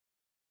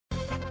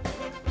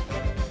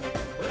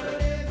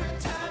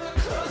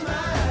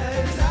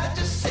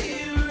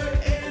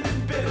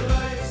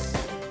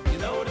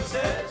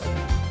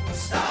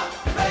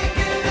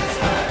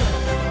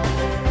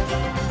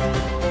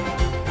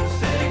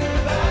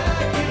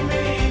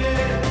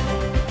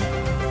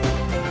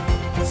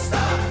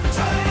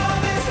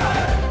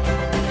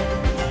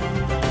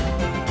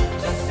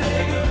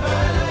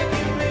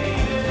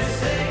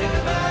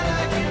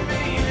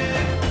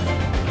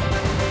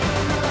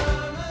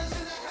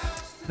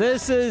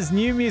This is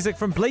new music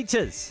from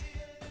Bleachers,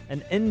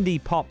 an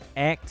indie pop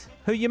act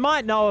who you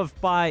might know of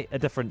by a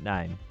different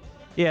name.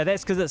 Yeah,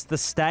 that's because it's the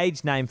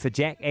stage name for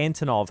Jack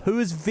Antonoff, who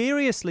is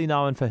variously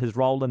known for his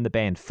role in the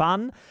band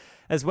Fun,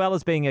 as well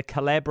as being a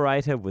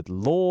collaborator with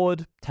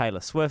Lorde, Taylor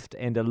Swift,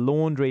 and a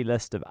laundry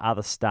list of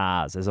other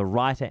stars as a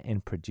writer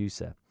and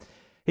producer.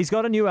 He's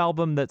got a new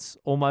album that's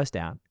almost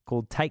out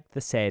called Take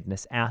the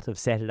Sadness Out of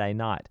Saturday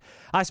Night.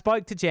 I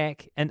spoke to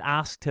Jack and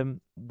asked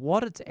him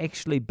what it's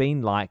actually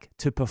been like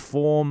to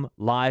perform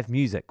live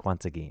music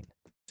once again.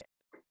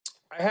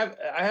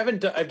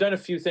 I've done a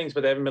few things,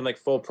 but they haven't been like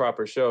full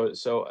proper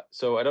shows. So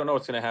I don't know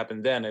what's going to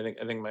happen then. I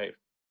think my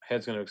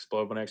head's going to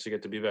explode when I actually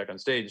get to be back on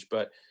stage.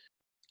 But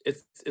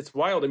it's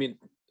wild. I mean,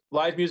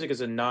 live music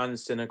is a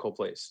non-cynical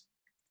place.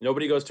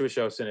 Nobody goes to a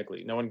show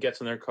cynically. No one gets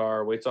in their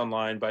car, waits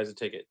online, buys a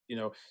ticket.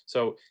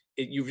 So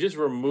you've just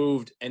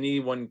removed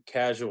anyone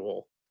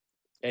casual,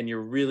 and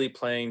you're really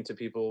playing to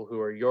people who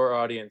are your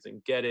audience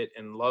and get it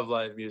and love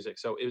live music.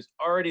 So it was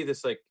already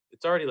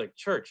it's already like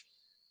church.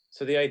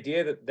 So the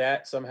idea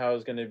that somehow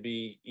is going to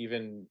be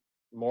even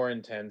more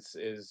intense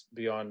is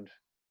beyond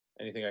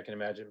anything I can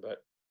imagine. But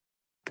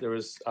there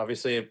was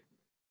obviously a,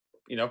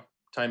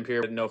 time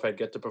period I didn't know if I'd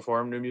get to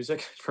perform new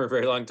music for a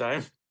very long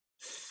time.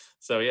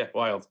 So yeah,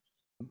 wild.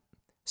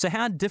 So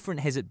how different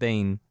has it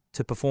been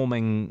to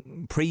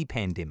performing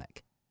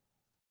pre-pandemic?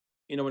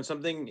 When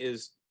something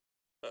is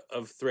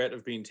of threat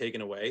of being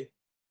taken away,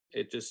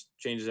 it just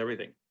changes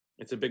everything.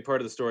 It's a big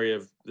part of the story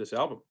of this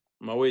album.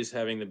 I'm always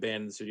having the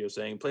band in the studio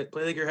saying, play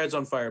like your head's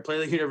on fire, play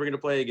like you're never going to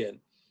play again.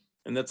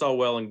 And that's all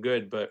well and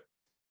good. But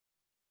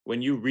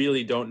when you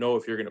really don't know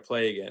if you're going to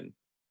play again,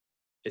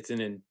 it's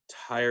an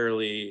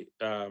entirely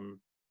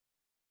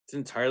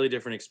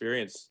different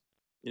experience.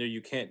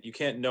 You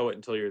can't know it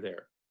until you're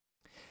there.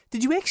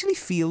 Did you actually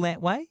feel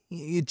that way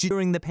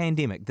during the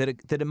pandemic, that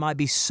it might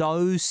be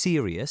so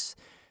serious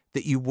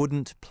that you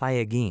wouldn't play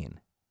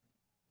again?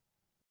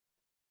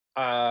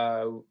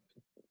 I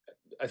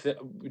think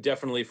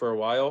definitely for a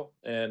while,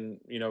 and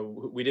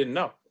we didn't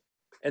know.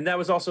 And that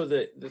was also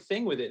the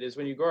thing with it, is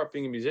when you grow up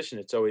being a musician,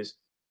 it's always,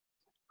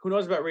 who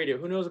knows about radio,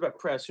 who knows about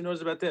press, who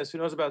knows about this, who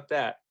knows about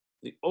that.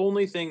 The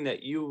only thing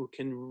that you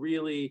can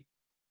really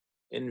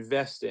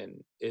invest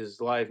in is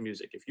live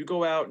music. If you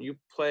go out and you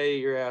play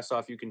your ass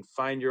off, you can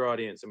find your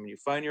audience, and when you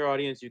find your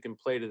audience, you can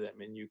play to them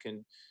and you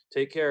can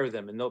take care of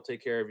them and they'll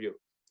take care of you.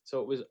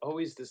 So it was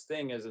always this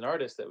thing as an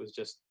artist that was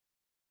just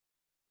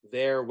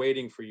there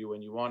waiting for you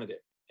when you wanted it.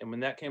 And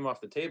when that came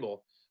off the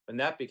table, when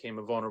that became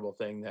a vulnerable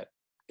thing that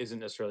isn't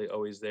necessarily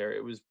always there,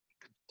 it was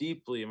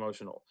deeply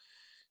emotional.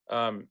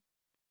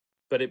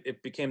 But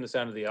it became the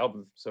sound of the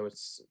album. So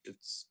it's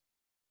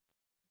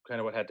kind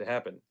of what had to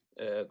happen,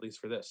 at least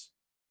for this.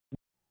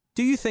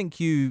 Do you think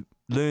you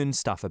learned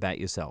stuff about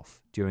yourself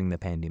during the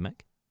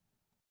pandemic?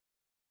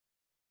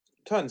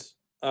 Tons.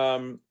 I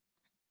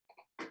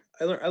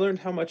learned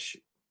how much.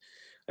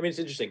 I mean, it's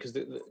interesting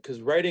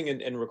because writing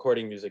and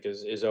recording music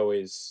is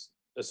always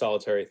a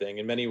solitary thing.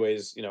 In many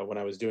ways, when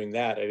I was doing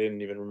that, I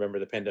didn't even remember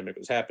the pandemic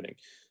was happening,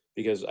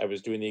 because I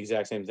was doing the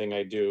exact same thing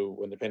I do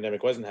when the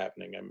pandemic wasn't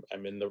happening.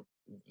 I'm in the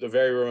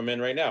very room I'm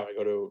in right now. I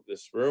go to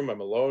this room,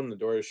 I'm alone, the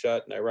door is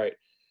shut, and I write.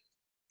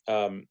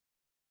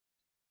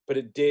 But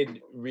it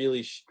did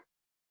really,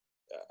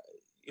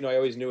 I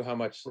always knew how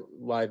much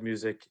live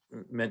music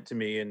meant to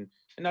me, and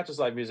not just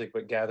live music,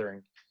 but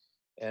gathering.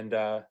 And,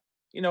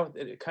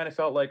 it kind of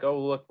felt like, oh,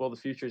 look, well, the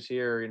future's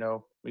here.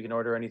 We can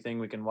order anything,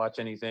 we can watch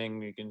anything,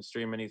 we can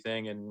stream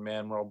anything, and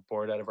man, we're all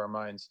bored out of our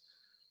minds.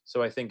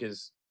 So I think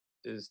as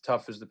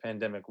tough as the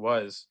pandemic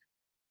was,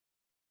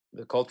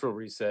 the cultural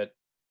reset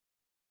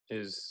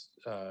is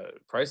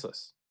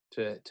priceless.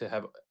 To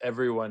have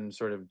everyone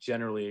sort of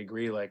generally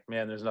agree, like,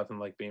 man, there's nothing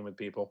like being with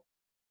people.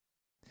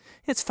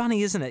 It's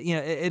funny, isn't it?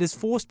 It has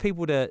forced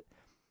people to,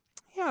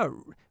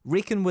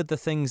 reckon with the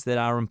things that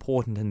are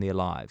important in their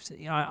lives.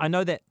 I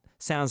know that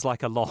sounds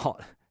like a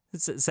lot.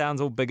 It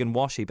sounds all big and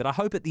washy, but I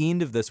hope at the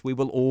end of this we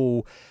will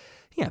all,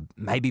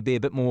 maybe be a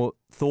bit more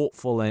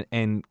thoughtful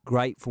and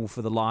grateful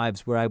for the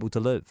lives we're able to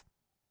live.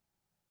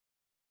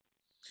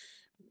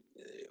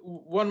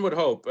 One would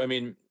hope. I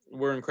mean,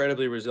 we're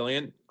incredibly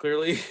resilient,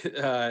 clearly,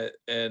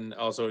 and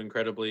also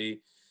incredibly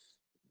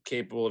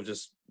capable of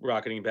just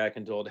rocketing back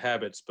into old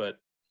habits. But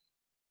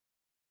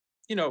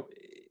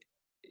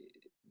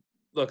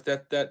look,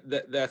 that's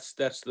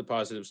the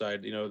positive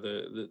side.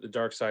 The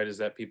dark side is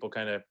that people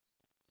kind of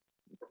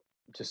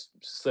just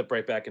slip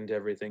right back into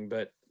everything.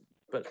 But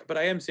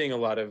I am seeing a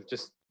lot of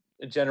just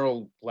a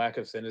general lack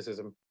of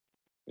cynicism.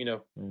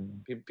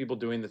 People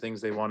doing the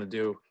things they want to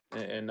do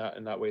and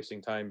not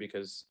wasting time,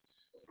 because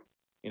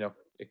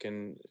it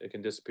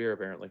can disappear,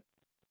 apparently.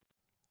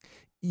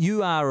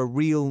 You are a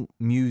real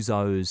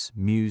muso's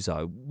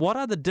muso. What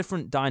are the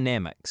different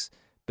dynamics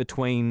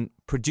between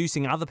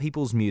producing other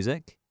people's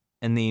music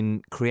and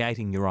then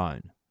creating your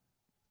own?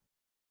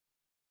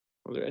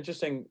 Well, they're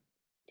interesting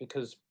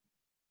because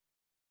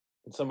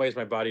in some ways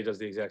my body does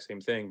the exact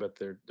same thing, but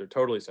they're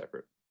totally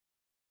separate.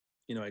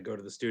 I go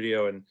to the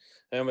studio and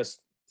I almost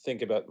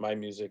think about my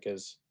music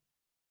as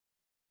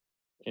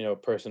a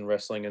person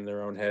wrestling in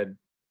their own head.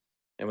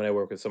 And when I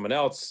work with someone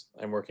else,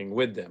 I'm working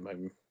with them.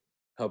 I'm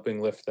helping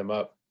lift them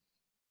up.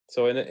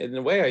 So in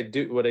a way, I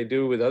do what I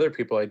do with other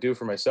people, I do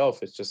for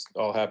myself. It's just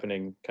all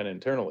happening kind of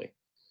internally.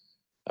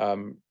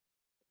 Um,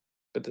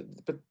 but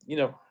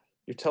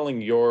you're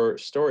telling your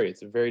story.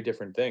 It's a very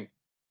different thing.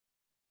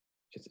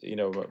 It's,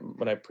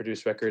 when I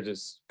produce records,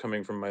 it's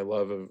coming from my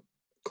love of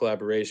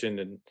collaboration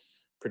and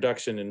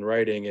production and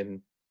writing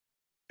and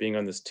being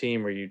on this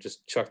team where you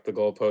just chuck the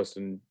goalpost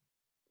and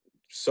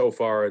so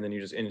far, and then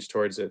you just inch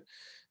towards it.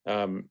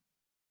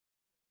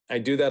 I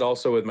do that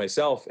also with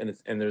myself, and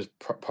there's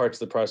parts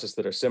of the process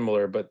that are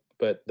similar, but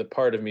the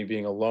part of me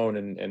being alone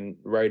and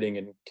writing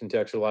and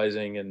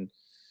contextualizing and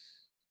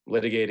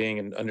litigating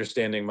and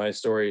understanding my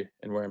story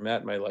and where I'm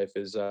at in my life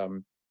is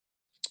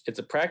it's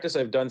a practice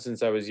I've done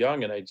since I was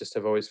young, and I just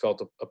have always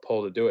felt a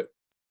pull to do it.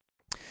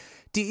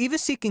 Do you ever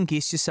second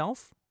guess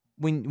yourself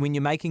when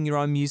you're making your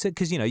own music?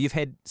 Because, you've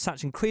had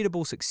such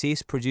incredible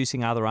success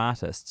producing other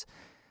artists.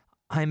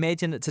 I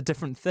imagine it's a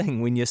different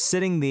thing when you're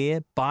sitting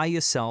there by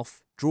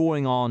yourself,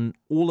 drawing on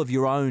all of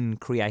your own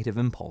creative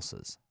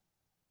impulses.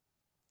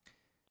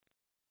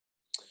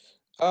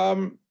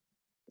 Not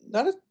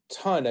a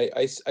ton.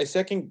 I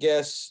second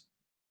guess.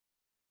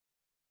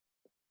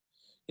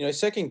 I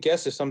second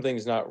guess if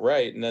something's not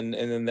right, and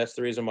then that's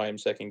the reason why I'm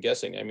second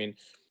guessing. I mean,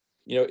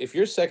 if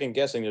you're second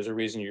guessing, there's a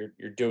reason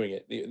you're doing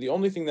it. The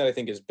only thing that I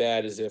think is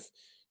bad is if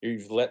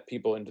you've let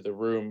people into the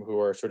room who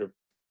are sort of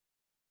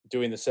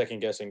doing the second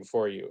guessing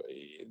for you.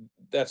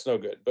 That's no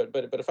good. But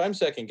if I'm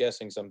second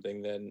guessing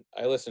something, then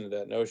I listen to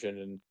that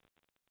notion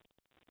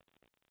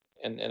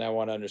and I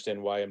want to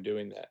understand why I'm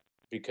doing that,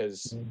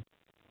 because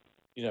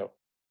I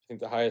think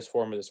the highest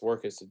form of this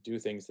work is to do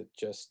things that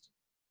just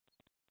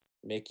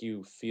make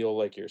you feel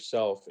like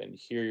yourself and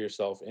hear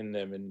yourself in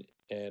them,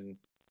 and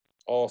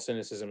all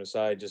cynicism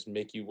aside, just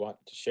make you want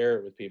to share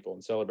it with people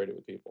and celebrate it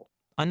with people.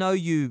 I know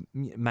you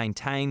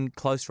maintain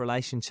close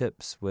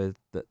relationships with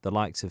the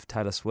likes of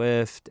Taylor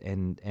Swift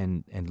and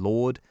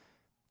Lorde.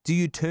 Do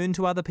you turn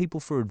to other people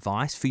for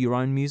advice for your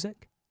own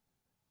music?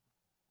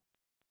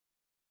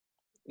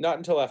 Not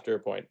until after a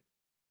point.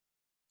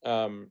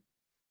 The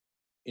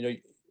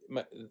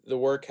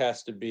work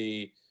has to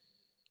be,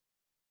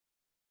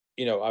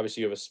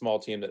 obviously you have a small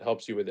team that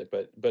helps you with it,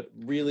 but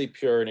really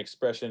pure, an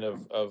expression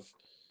of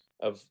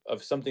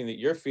something that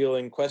you're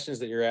feeling, questions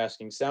that you're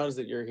asking, sounds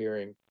that you're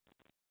hearing,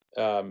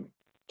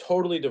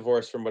 totally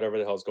divorced from whatever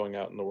the hell's going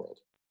out in the world.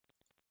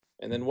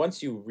 And then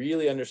once you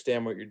really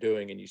understand what you're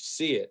doing and you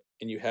see it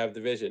and you have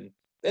the vision,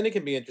 then it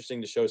can be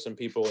interesting to show some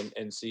people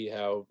and see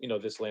how,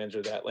 this lands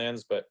or that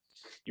lands. But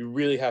you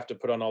really have to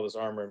put on all this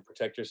armor and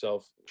protect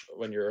yourself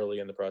when you're early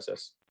in the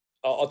process.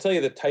 I'll tell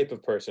you the type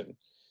of person.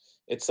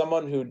 It's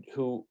someone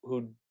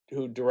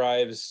who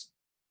derives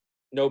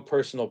no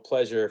personal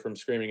pleasure from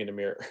screaming in a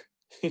mirror.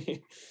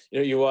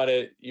 You want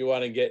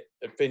to get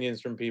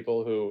opinions from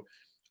people who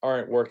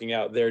aren't working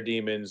out their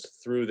demons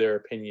through their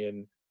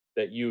opinion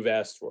that you've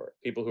asked for.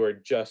 People who are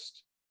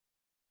just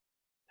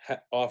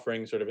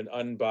offering sort of an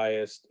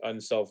unbiased,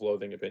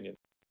 unself-loathing opinion.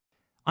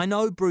 I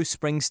know Bruce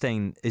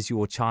Springsteen is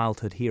your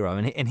childhood hero,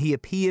 and he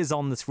appears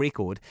on this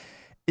record.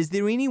 Is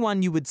there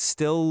anyone you would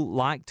still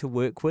like to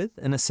work with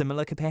in a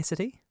similar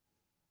capacity?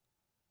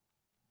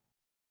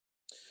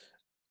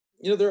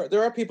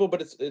 There are people,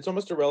 but it's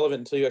almost irrelevant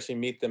until you actually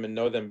meet them and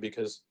know them,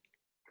 because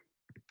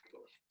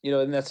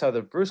and that's how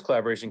the Bruce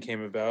collaboration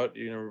came about.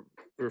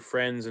 We're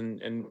friends,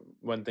 and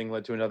one thing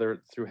led to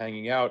another through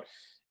hanging out.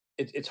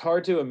 It's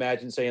hard to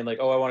imagine saying like,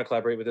 oh, I want to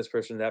collaborate with this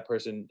person, that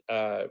person,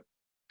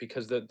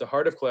 because the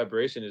heart of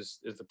collaboration is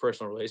the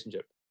personal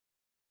relationship.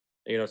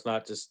 It's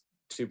not just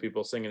two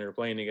people singing or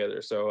playing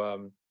together. So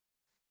I'm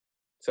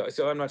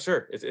not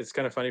sure. It's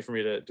kind of funny for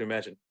me to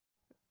imagine.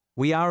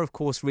 We are, of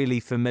course, really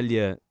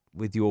familiar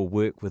with your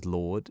work with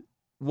Lorde.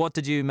 What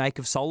did you make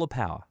of Solar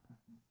Power?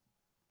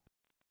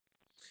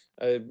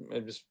 I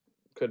just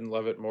couldn't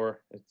love it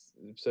more. It's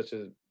such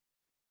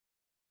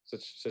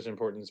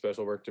important and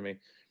special work to me.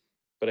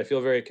 But I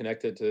feel very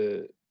connected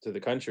to the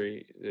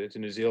country, to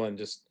New Zealand.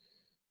 Just,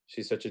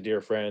 she's such a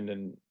dear friend,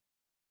 and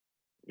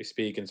we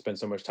speak and spend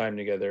so much time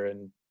together.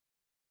 And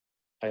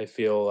I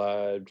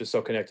feel just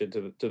so connected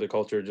to the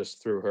culture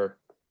just through her.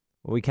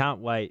 Well, we can't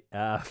wait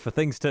for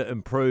things to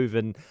improve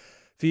and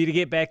for you to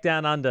get back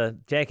down under.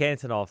 Jack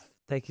Antonoff,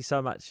 thank you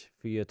so much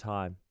for your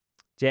time.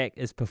 Jack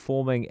is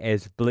performing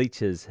as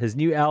Bleachers. His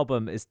new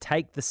album is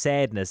Take the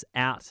Sadness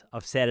out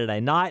of Saturday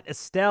night.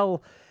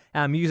 Estelle,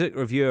 our music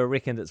reviewer,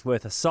 reckoned it's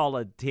worth a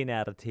solid 10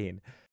 out of 10.